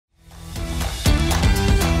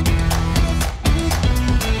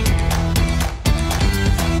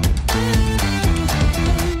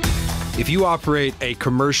you operate a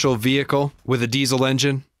commercial vehicle with a diesel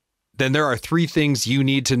engine, then there are three things you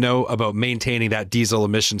need to know about maintaining that diesel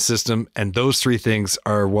emission system. And those three things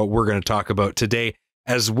are what we're going to talk about today.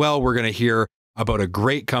 As well, we're going to hear about a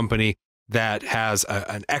great company that has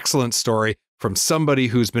an excellent story from somebody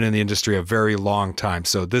who's been in the industry a very long time.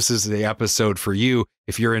 So this is the episode for you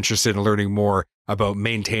if you're interested in learning more about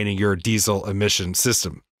maintaining your diesel emission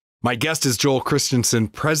system. My guest is Joel Christianson,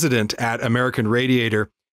 president at American Radiator.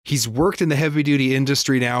 He's worked in the heavy-duty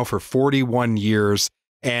industry now for 41 years,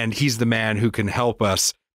 and he's the man who can help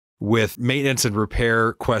us with maintenance and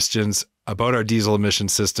repair questions about our diesel emission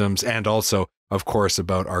systems and also, of course,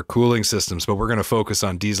 about our cooling systems. But we're going to focus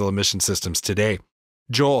on diesel emission systems today.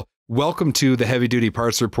 Joel, welcome to the Heavy Duty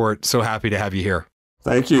Parts Report. So happy to have you here.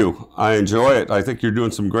 Thank you. I enjoy it. I think you're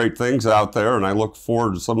doing some great things out there, and I look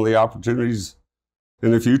forward to some of the opportunities in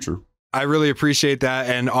the future. I really appreciate that.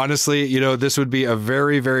 And honestly, you know, this would be a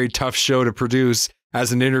very, very tough show to produce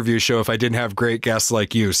as an interview show if I didn't have great guests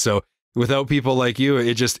like you. So without people like you,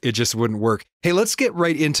 it just wouldn't work. Hey, let's get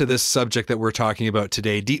right into this subject that we're talking about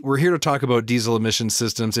today. We're here to talk about diesel emission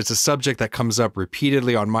systems. It's a subject that comes up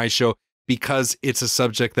repeatedly on my show because it's a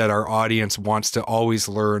subject that our audience wants to always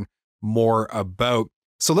learn more about.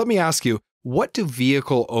 So let me ask you, what do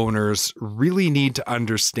vehicle owners really need to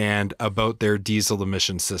understand about their diesel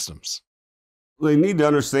emission systems? They need to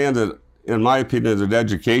understand that, in my opinion, that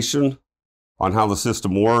education on how the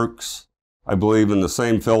system works. I believe in the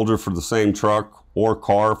same filter for the same truck or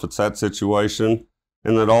car if it's that situation.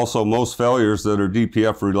 And that also most failures that are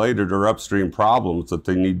DPF related are upstream problems that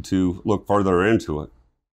they need to look further into it.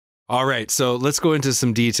 All right, so let's go into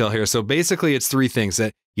some detail here. So basically it's three things: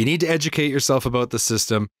 that you need to educate yourself about the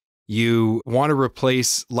system, you want to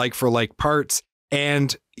replace like-for-like parts,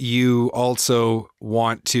 and you also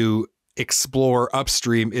want to explore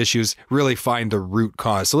upstream issues, really find the root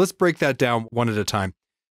cause. So let's break that down one at a time.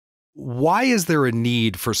 Why is there a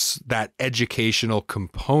need for that educational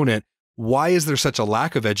component? Why is there such a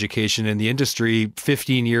lack of education in the industry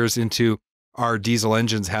 15 years into our diesel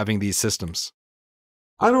engines having these systems?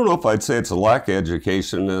 I don't know if I'd say it's a lack of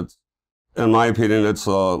education. In my opinion, it's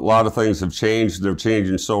a lot of things have changed. They're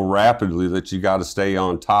changing so rapidly that you got to stay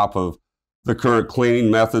on top of the current cleaning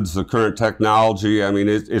methods, the current technology. I mean,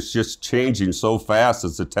 it's just changing so fast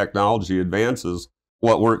as the technology advances.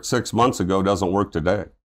 What worked 6 months ago doesn't work today.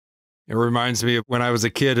 It reminds me of when I was a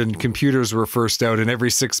kid and computers were first out, and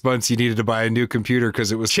every 6 months you needed to buy a new computer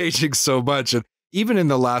because it was changing so much. And even in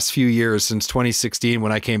the last few years, since 2016,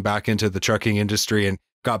 when I came back into the trucking industry and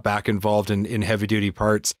got back involved in heavy duty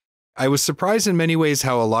parts, I was surprised in many ways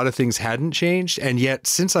how a lot of things hadn't changed. And yet,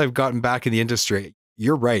 since I've gotten back in the industry,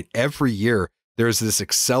 you're right, every year there's this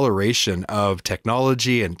acceleration of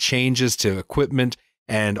technology and changes to equipment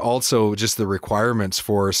and also just the requirements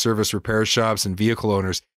for service repair shops and vehicle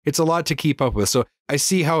owners. It's a lot to keep up with. So I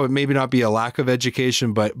see how it maybe not be a lack of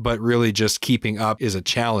education, but really just keeping up is a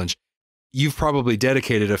challenge. You've probably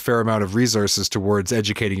dedicated a fair amount of resources towards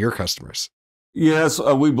educating your customers. Yes,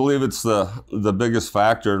 we believe it's the biggest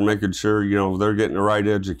factor in making sure, you know, they're getting the right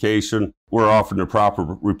education. We're offering the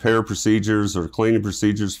proper repair procedures or cleaning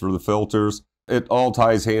procedures for the filters. It all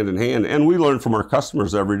ties hand in hand. And we learn from our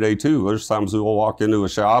customers every day too. There's times we'll walk into a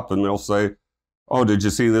shop and they'll say, "Oh, did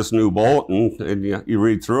you see this new bolt?" And you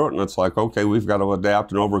read through it and it's like, okay, we've got to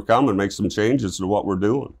adapt and overcome and make some changes to what we're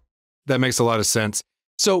doing. That makes a lot of sense.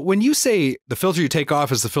 So when you say the filter you take off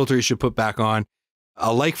is the filter you should put back on,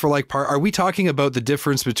 a like-for-like part, are we talking about the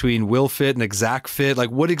difference between will fit and exact fit? Like,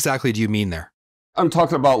 what exactly do you mean there? I'm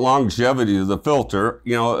talking about longevity of the filter.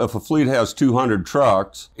 You know, if a fleet has 200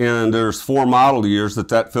 trucks and there's 4 model years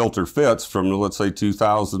that filter fits from, let's say,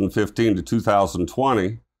 2015 to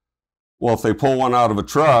 2020, well, if they pull one out of a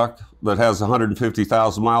truck that has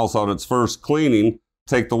 150,000 miles on its first cleaning,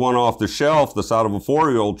 take the one off the shelf that's out of a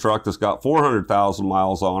 4-year-old truck that's got 400,000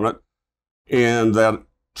 miles on it, and that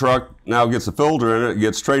truck now gets a filter in it,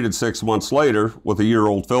 gets traded 6 months later with a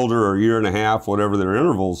year-old filter or a year and a half, whatever their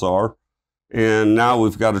intervals are. And now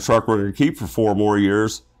we've got a truck we're going to keep for 4 more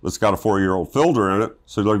years that's got a 4-year-old filter in it.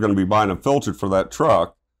 So they're going to be buying a filter for that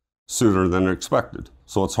truck sooner than expected.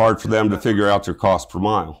 So it's hard for them to figure out their cost per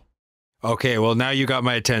mile. Okay, well, now you got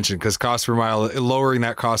my attention because cost per mile, lowering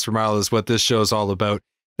that cost per mile is what this show is all about.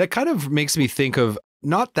 That kind of makes me think of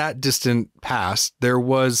not that distant past. There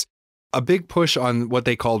was a big push on what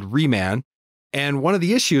they called reman. And one of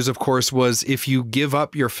the issues, of course, was if you give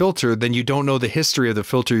up your filter, then you don't know the history of the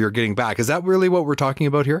filter you're getting back. Is that really what we're talking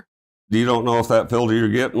about here? You don't know if that filter you're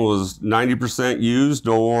getting was 90% used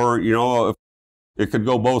or, you know, if it could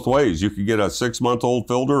go both ways. You could get a 6-month-old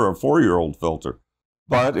filter or a 4-year-old filter.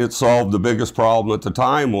 But it solved the biggest problem at the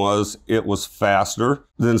time was it was faster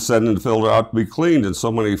than sending the filter out to be cleaned. And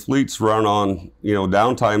so many fleets run on,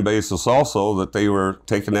 downtime basis also that they were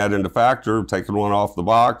taking that into factor, taking one off the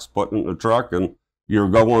box, putting it in the truck, and you're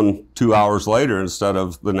going 2 hours later instead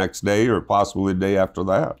of the next day or possibly the day after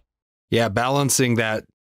that. Yeah, balancing that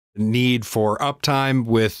need for uptime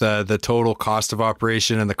with the total cost of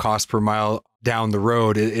operation and the cost per mile down the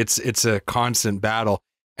road, it's a constant battle.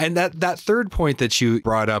 And that third point that you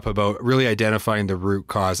brought up about really identifying the root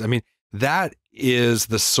cause, I mean, that is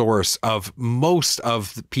the source of most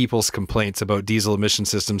of people's complaints about diesel emission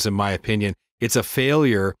systems, in my opinion. It's a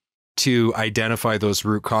failure to identify those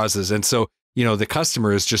root causes. And so, the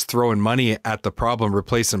customer is just throwing money at the problem,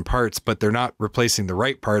 replacing parts, but they're not replacing the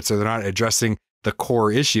right parts, or they're not addressing the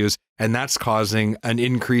core issues. And that's causing an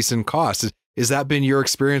increase in cost. Is that been your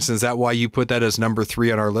experience? Is that why you put that as number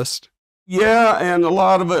 3 on our list? Yeah, and a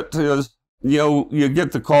lot of it is, you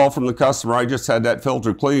get the call from the customer, I just had that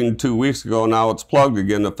filter cleaned 2 weeks ago, now it's plugged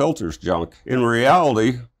again, the filter's junk. In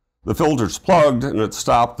reality, the filter's plugged and it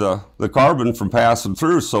stopped the carbon from passing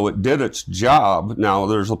through, so it did its job. Now,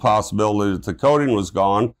 there's a possibility that the coating was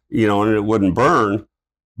gone, and it wouldn't burn,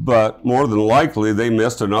 but more than likely, they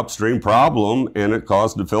missed an upstream problem and it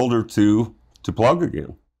caused the filter to plug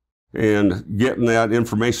again. And getting that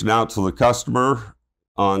information out to the customer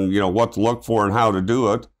on what to look for and how to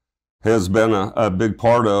do it has been a big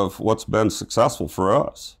part of what's been successful for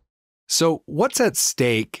us. So what's at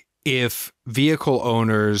stake if vehicle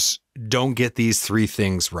owners don't get these 3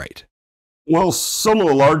 things right? Well, some of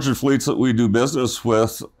the larger fleets that we do business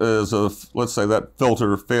with is let's say that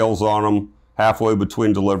filter fails on them halfway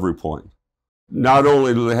between delivery point. Not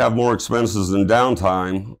only do they have more expenses than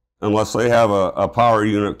downtime, unless they have a power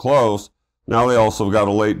unit close, now they also got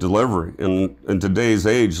a late delivery. And in today's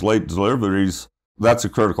age, late deliveries, that's a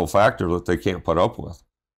critical factor that they can't put up with.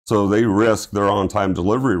 So they risk their on-time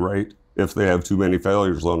delivery rate if they have too many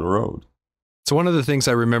failures on the road. So one of the things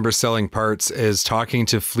I remember selling parts is talking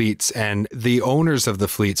to fleets, and the owners of the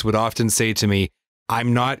fleets would often say to me,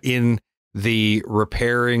 I'm not in the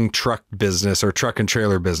repairing truck business or truck and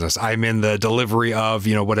trailer business. I'm in the delivery of,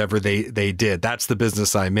 whatever they did. That's the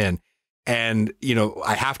business I'm in. And,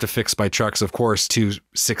 I have to fix my trucks, of course, to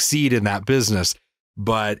succeed in that business,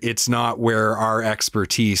 but it's not where our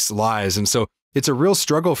expertise lies. And so it's a real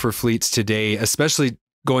struggle for fleets today, especially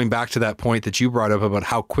going back to that point that you brought up about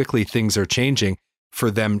how quickly things are changing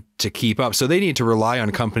for them to keep up. So they need to rely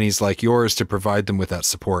on companies like yours to provide them with that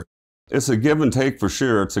support. It's a give and take for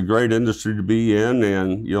sure. It's a great industry to be in,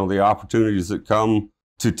 and, the opportunities that come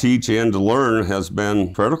to teach and to learn has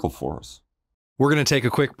been critical for us. We're going to take a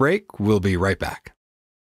quick break. We'll be right back.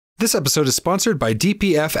 This episode is sponsored by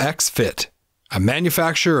DPF Fit, a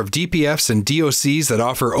manufacturer of DPFs and DOCs that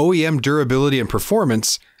offer OEM durability and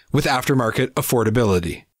performance with aftermarket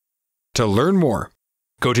affordability. To learn more,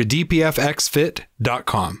 go to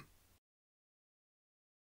dpfxfit.com.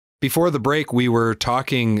 Before the break, we were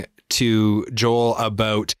talking to Joel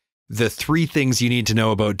about the 3 things you need to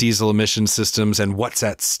know about diesel emission systems and what's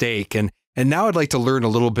at stake. And now I'd like to learn a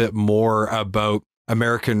little bit more about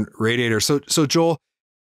American Radiator. So Joel,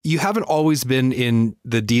 you haven't always been in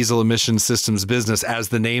the diesel emission systems business, as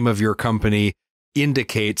the name of your company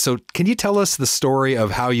indicates. So can you tell us the story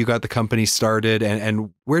of how you got the company started,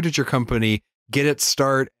 and where did your company get its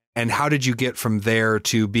start, and how did you get from there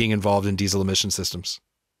to being involved in diesel emission systems?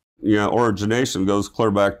 Yeah, origination goes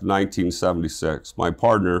clear back to 1976. My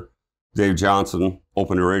partner, Dave Johnson,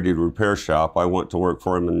 opened a radiator repair shop. I went to work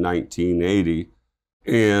for him in 1980.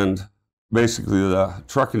 And basically the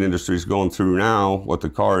trucking industry is going through now what the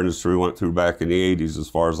car industry went through back in the 80s as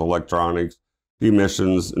far as electronics,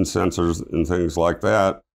 emissions and sensors and things like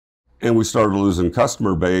that. And we started losing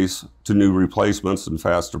customer base to new replacements and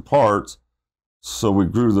faster parts. So we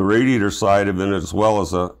grew the radiator side of it as well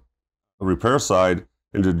as a repair side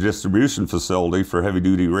into a distribution facility for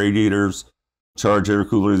heavy-duty radiators, charge air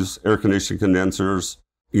coolers, air conditioning condensers,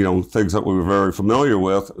 things that we were very familiar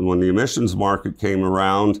with. And when the emissions market came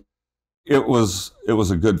around, it was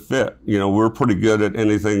a good fit. We're pretty good at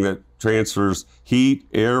anything that transfers heat,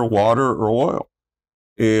 air, water, or oil.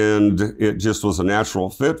 And it just was a natural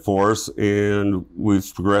fit for us, and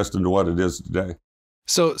we've progressed into what it is today.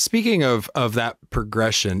 So speaking of that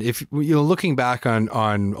progression, if looking back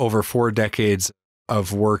on over 4 decades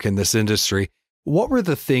of work in this industry, what were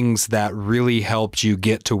the things that really helped you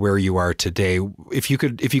get to where you are today? If you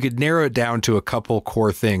could narrow it down to a couple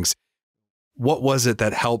core things, what was it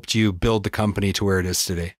that helped you build the company to where it is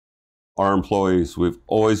today? Our employees. We've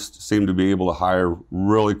always seemed to be able to hire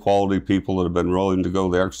really quality people that have been willing to go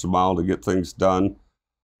the extra mile to get things done.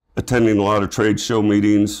 attending a lot of trade show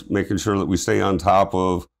meetings, making sure that we stay on top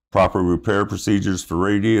of proper repair procedures for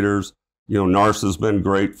radiators. NARSA's been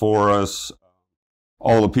great for us,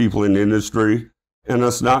 all the people in the industry, and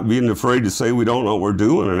us not being afraid to say we don't know what we're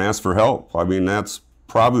doing and ask for help. I mean, that's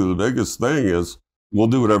probably the biggest thing is we'll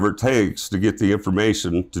do whatever it takes to get the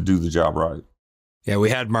information to do the job right. Yeah, we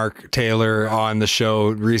had Mark Taylor on the show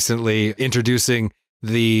recently introducing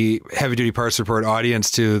the Heavy Duty Parts Report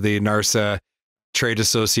audience to the NARSA Trade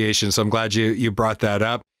Association. So I'm glad you brought that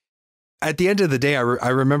up. At the end of the day, I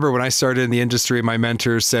remember when I started in the industry, my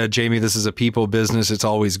mentor said, Jamie, this is a people business. It's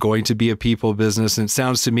always going to be a people business. And it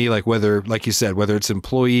sounds to me like like you said, whether it's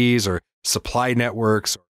employees or supply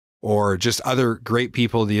networks or just other great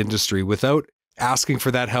people in the industry, without asking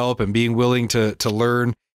for that help and being willing to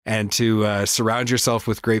learn and to surround yourself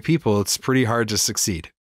with great people, it's pretty hard to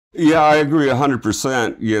succeed. Yeah, I agree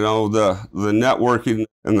 100%. The networking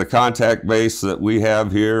and the contact base that we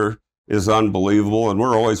have here is unbelievable, and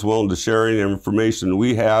we're always willing to share any information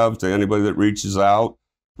we have to anybody that reaches out,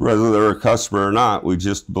 whether they're a customer or not. We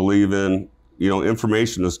just believe in,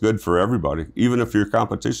 information is good for everybody, even if your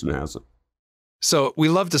competition has it. So we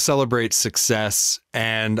love to celebrate success.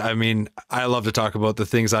 And I mean, I love to talk about the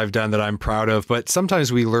things I've done that I'm proud of, but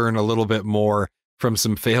sometimes we learn a little bit more from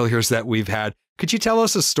some failures that we've had. Could you tell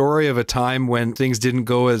us a story of a time when things didn't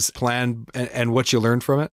go as planned and what you learned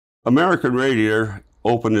from it? American Radiator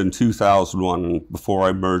opened in 2001 before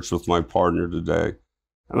I merged with my partner today.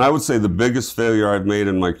 And I would say the biggest failure I've made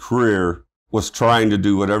in my career was trying to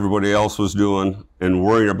do what everybody else was doing and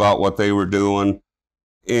worrying about what they were doing.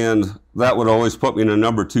 And that would always put me in a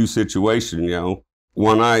number two situation.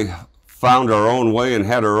 When I found our own way and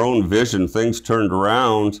had our own vision, things turned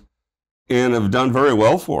around and have done very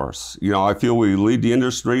well for us. I feel we lead the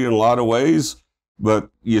industry in a lot of ways, but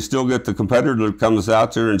you still get the competitor that comes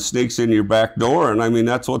out there and sneaks in your back door. And I mean,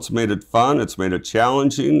 that's what's made it fun. It's made it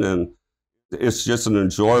challenging, and it's just an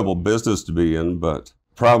enjoyable business to be in. But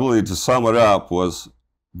probably to sum it up, was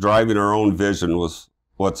driving our own vision was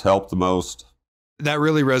what's helped the most. That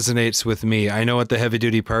really resonates with me. I know at the Heavy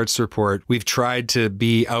Duty Parts Report, we've tried to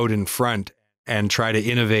be out in front and try to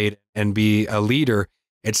innovate and be a leader.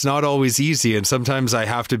 It's not always easy. And sometimes I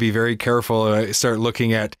have to be very careful. I start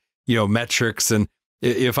looking at, metrics. And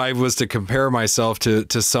if I was to compare myself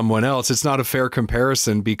to someone else, it's not a fair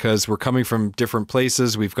comparison because we're coming from different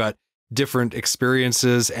places. We've got different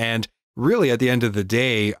experiences. And really, at the end of the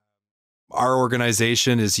day, our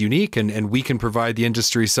organization is unique and we can provide the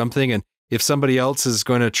industry something. And if somebody else is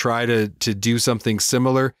going to try to do something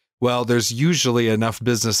similar, well, there's usually enough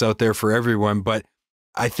business out there for everyone. But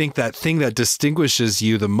I think that thing that distinguishes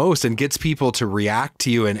you the most and gets people to react to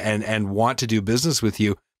you and want to do business with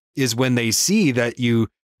you is when they see that you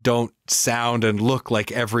don't sound and look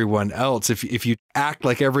like everyone else. If you act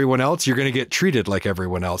like everyone else, you're going to get treated like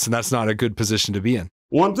everyone else. And that's not a good position to be in.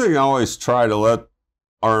 One thing I always try to let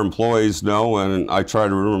our employees know, and I try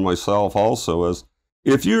to remember myself also, is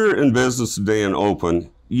if you're in business today and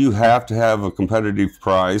open, you have to have a competitive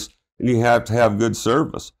price and you have to have good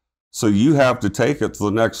service. So you have to take it to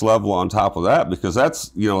the next level on top of that, because that's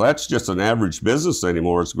just an average business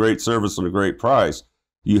anymore. It's great service and a great price.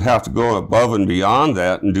 You have to go above and beyond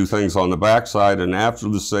that and do things on the backside and after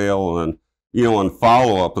the sale and, and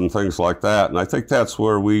follow up and things like that. And I think that's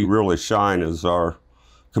where we really shine, is our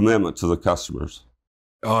commitment to the customers.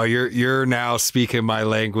 Oh, you're now speaking my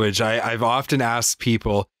language. I've often asked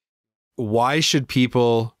people, why should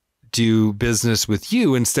people do business with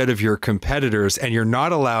you instead of your competitors? And you're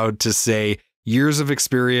not allowed to say years of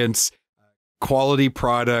experience, quality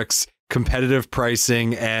products, competitive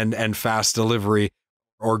pricing, and fast delivery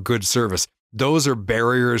or good service. Those are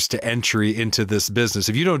barriers to entry into this business.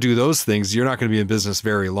 If you don't do those things, you're not going to be in business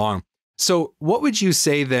very long. So what would you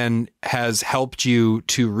say then has helped you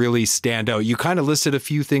to really stand out? You kind of listed a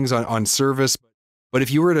few things on service, but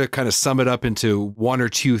if you were to kind of sum it up into one or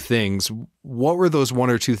two things, what were those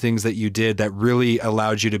one or two things that you did that really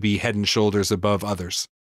allowed you to be head and shoulders above others?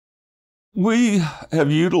 We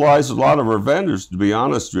have utilized a lot of our vendors, to be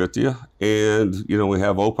honest with you. And, we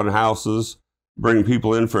have open houses, bring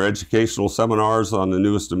people in for educational seminars on the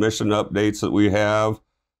newest emission updates that we have,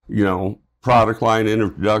 product line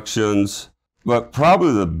introductions. But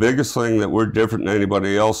probably the biggest thing that we're different than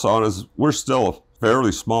anybody else on is we're still a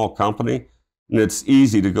fairly small company, and it's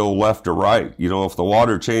easy to go left or right. If the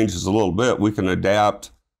water changes a little bit, we can adapt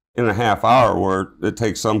in a half hour where it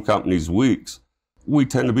takes some companies weeks. We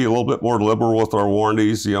tend to be a little bit more liberal with our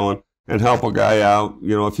warranties, and help a guy out.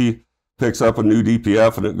 If he picks up a new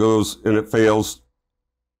DPF and it fails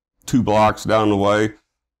 2 blocks down the way,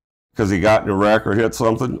 because he got in a wreck or hit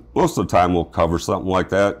something, most of the time we'll cover something like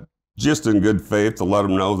that, just in good faith to let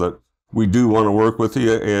them know that we do want to work with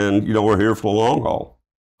you and, we're here for the long haul.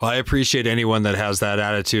 Well, I appreciate anyone that has that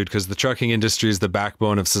attitude because the trucking industry is the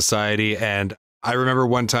backbone of society. And I remember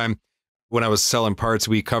one time when I was selling parts,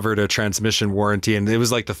 we covered a transmission warranty, and it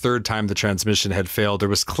was like the third time the transmission had failed. There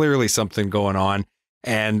was clearly something going on.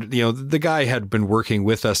 And, the guy had been working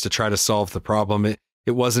with us to try to solve the problem. It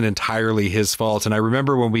wasn't entirely his fault. And I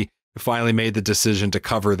remember when we finally made the decision to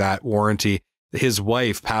cover that warranty, his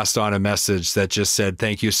wife passed on a message that just said,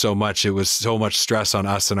 "Thank you so much. It was so much stress on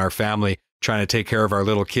us and our family trying to take care of our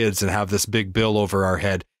little kids and have this big bill over our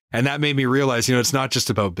head." And that made me realize, it's not just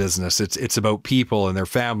about business. It's about people and their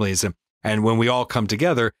families. And when we all come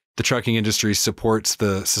together, the trucking industry supports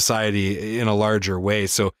the society in a larger way.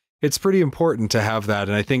 So it's pretty important to have that.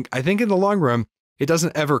 And I think in the long run, it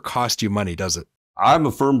doesn't ever cost you money, does it? I'm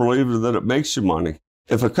a firm believer that it makes you money.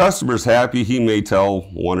 If a customer's happy, he may tell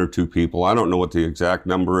one or two people. I don't know what the exact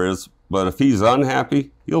number is, but if he's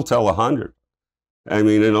unhappy, he'll tell 100. I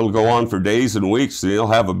mean, it'll go on for days and weeks, and he'll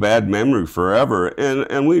have a bad memory forever.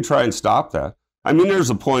 And we try and stop that. I mean,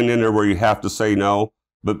 there's a point in there where you have to say no,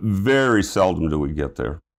 but very seldom do we get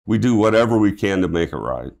there. We do whatever we can to make it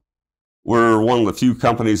right. We're one of the few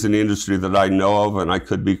companies in the industry that I know of, and I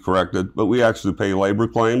could be corrected, but we actually pay labor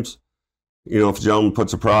claims. If a gentleman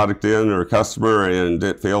puts a product in or a customer and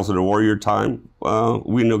it fails at a warrior time,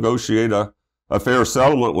 we negotiate a fair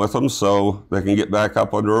settlement with them so they can get back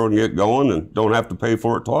up on the road and get going and don't have to pay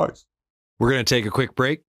for it twice. We're going to take a quick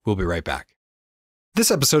break. We'll be right back. This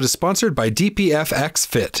episode is sponsored by DPFX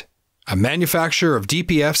Fit, a manufacturer of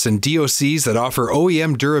DPFs and DOCs that offer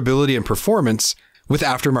OEM durability and performance with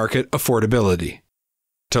aftermarket affordability.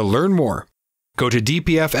 To learn more, go to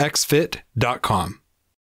dpfxfit.com.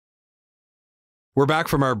 We're back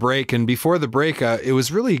from our break, and before the break, it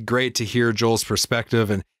was really great to hear Joel's perspective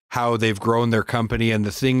and how they've grown their company and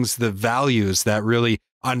the values that really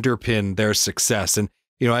underpin their success. And,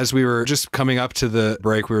 as we were just coming up to the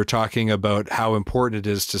break, we were talking about how important it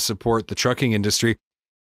is to support the trucking industry.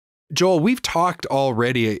 Joel, we've talked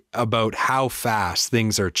already about how fast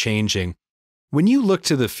things are changing. When you look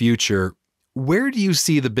to the future, where do you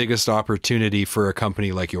see the biggest opportunity for a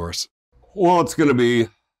company like yours? Well, it's going to be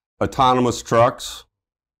autonomous trucks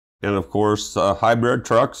and, of course, hybrid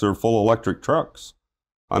trucks or full electric trucks.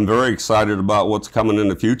 I'm very excited about what's coming in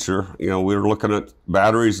the future. We're looking at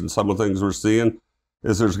batteries, and some of the things we're seeing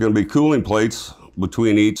is there's going to be cooling plates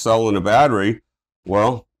between each cell and a battery.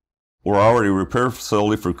 Well, we're already a repair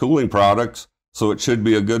facility for cooling products, so it should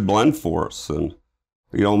be a good blend for us. And,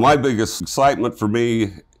 my biggest excitement for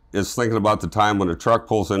me is thinking about the time when a truck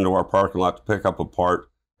pulls into our parking lot to pick up a part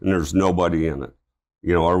and there's nobody in it.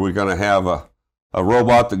 Are we going to have a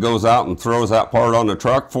robot that goes out and throws that part on the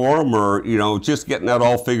truck for them, or, just getting that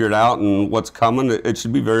all figured out and what's coming? It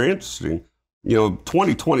should be very interesting.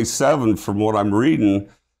 2027, from what I'm reading,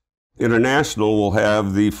 International will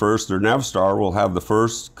have the first, or Navistar will have the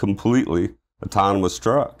first completely autonomous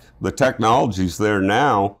truck. The technology's there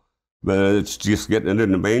now, but it's just getting it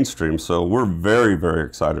in the mainstream. So we're very, very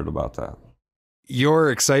excited about that.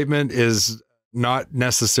 Your excitement is not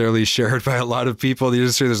necessarily shared by a lot of people in the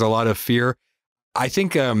industry. There's a lot of fear. I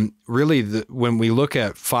think really when we look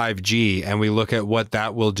at 5G and we look at what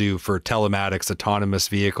that will do for telematics, autonomous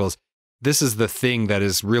vehicles, this is the thing that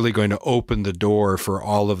is really going to open the door for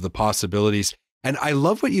all of the possibilities. And I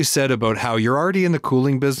love what you said about how you're already in the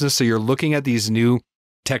cooling business. So you're looking at these new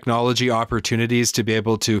technology opportunities to be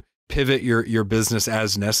able to pivot your business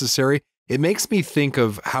as necessary. It makes me think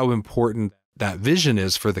of how important that vision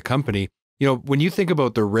is for the company. When you think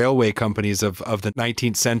about the railway companies of the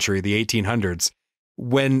 19th century, the 1800s,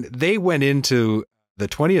 when they went into the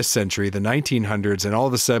 20th century, the 1900s, and all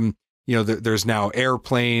of a sudden, there's now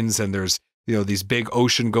airplanes and there's, these big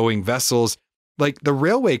ocean going vessels. Like the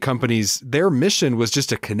railway companies, their mission was just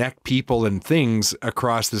to connect people and things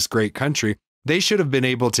across this great country. They should have been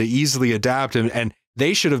able to easily adapt and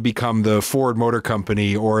they should have become the Ford Motor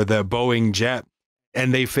Company or the Boeing jet,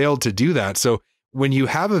 and they failed to do that. So when you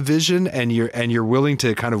have a vision and you're willing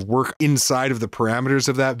to kind of work inside of the parameters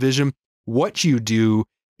of that vision, what you do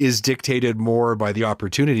is dictated more by the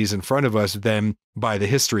opportunities in front of us than by the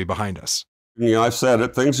history behind us. I've said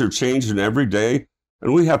it, things are changing every day,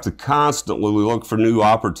 and we have to constantly look for new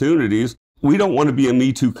opportunities. We don't want to be a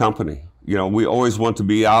Me Too company. We always want to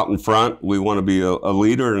be out in front. We want to be a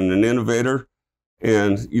leader and an innovator.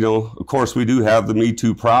 And, of course, we do have the Me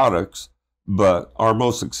Too products, but our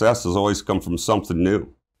most success has always come from something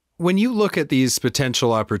new. When you look at these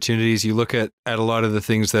potential opportunities, you look at a lot of the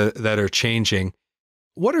things that are changing.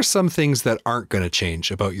 What are some things that aren't going to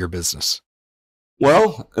change about your business?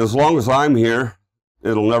 Well, as long as I'm here,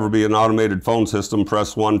 it'll never be an automated phone system.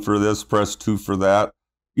 Press 1 for this, press 2 for that.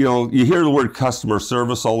 You know, you hear the word customer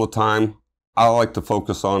service all the time. I like to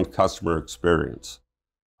focus on customer experience.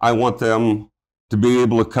 I want them to be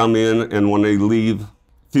able to come in and when they leave,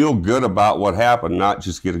 feel good about what happened, not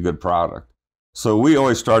just get a good product. So we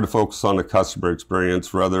always try to focus on the customer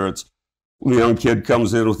experience, whether it's the young kid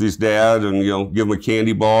comes in with his dad and, give him a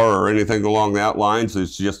candy bar or anything along that lines.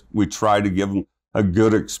 It's just, we try to give them a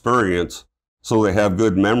good experience so they have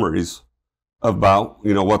good memories about,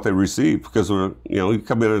 what they receive. Because, you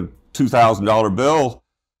come in a $2,000 bill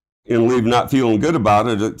and leave not feeling good about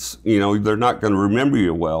it, it's, they're not going to remember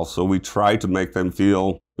you well. So we try to make them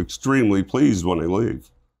feel extremely pleased when they leave.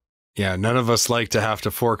 Yeah, none of us like to have to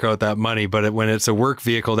fork out that money, but when it's a work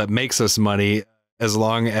vehicle that makes us money, as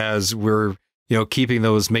long as we're, keeping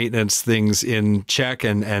those maintenance things in check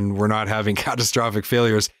and we're not having catastrophic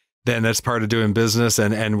failures, then that's part of doing business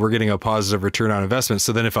and we're getting a positive return on investment.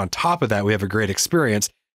 So then if on top of that, we have a great experience,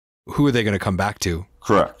 who are they going to come back to?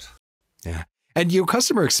 Correct. Yeah. And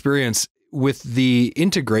customer experience with the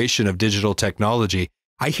integration of digital technology,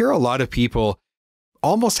 I hear a lot of people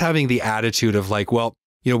almost having the attitude of like, well,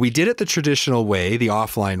 we did it the traditional way, the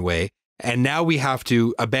offline way, and now we have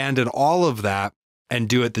to abandon all of that and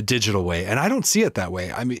do it the digital way. And I don't see it that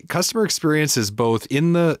way. I mean, customer experience is both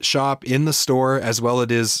in the shop, in the store, as well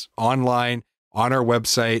it is online, on our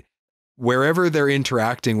website, wherever they're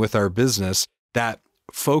interacting with our business, that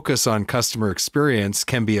focus on customer experience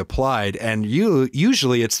can be applied. And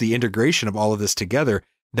usually it's the integration of all of this together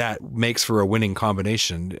that makes for a winning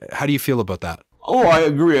combination. How do you feel about that? Oh, I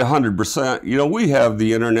agree 100%. We have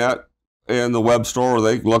the internet and the web store where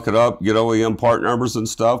they can look it up, get OEM part numbers and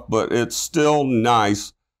stuff, but it's still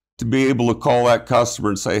nice to be able to call that customer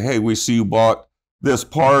and say, hey, we see you bought this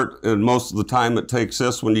part, and most of the time it takes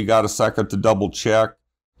this when you got a second to double check,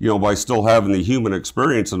 by still having the human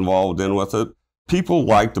experience involved in with it. People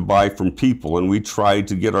like to buy from people, and we try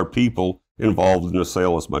to get our people involved in the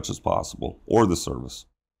sale as much as possible, or the service.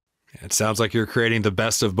 It sounds like you're creating the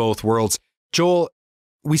best of both worlds. Joel,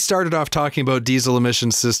 we started off talking about diesel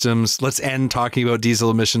emission systems. Let's end talking about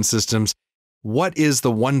diesel emission systems. What is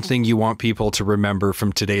the one thing you want people to remember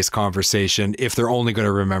from today's conversation if they're only going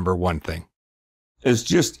to remember one thing? It's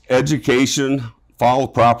just education, follow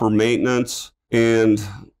proper maintenance, and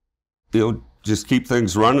just keep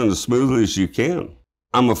things running as smoothly as you can.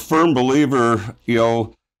 I'm a firm believer,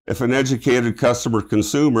 if an educated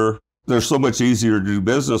consumer, they're so much easier to do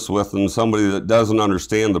business with than somebody that doesn't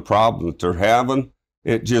understand the problem that they're having.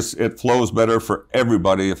 It flows better for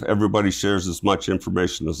everybody if everybody shares as much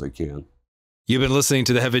information as they can. You've been listening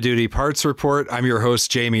to the Heavy Duty Parts Report. I'm your host,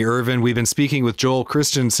 Jamie Irvin. We've been speaking with Joel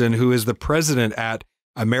Christianson, who is the president at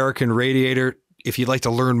American Radiator. If you'd like to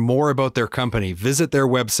learn more about their company, visit their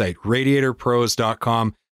website,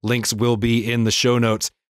 radiatorpros.com. Links will be in the show notes.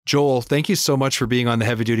 Joel, thank you so much for being on the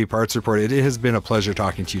Heavy Duty Parts Report. It has been a pleasure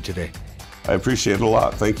talking to you today. I appreciate it a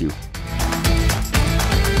lot. Thank you.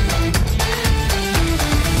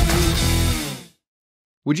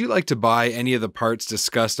 Would you like to buy any of the parts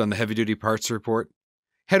discussed on the Heavy Duty Parts Report?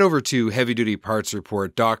 Head over to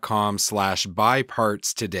heavydutypartsreport.com/buy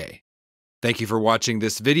parts today. Thank you for watching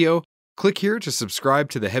this video. Click here to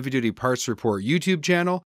subscribe to the Heavy Duty Parts Report YouTube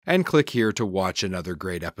channel and click here to watch another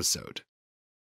great episode.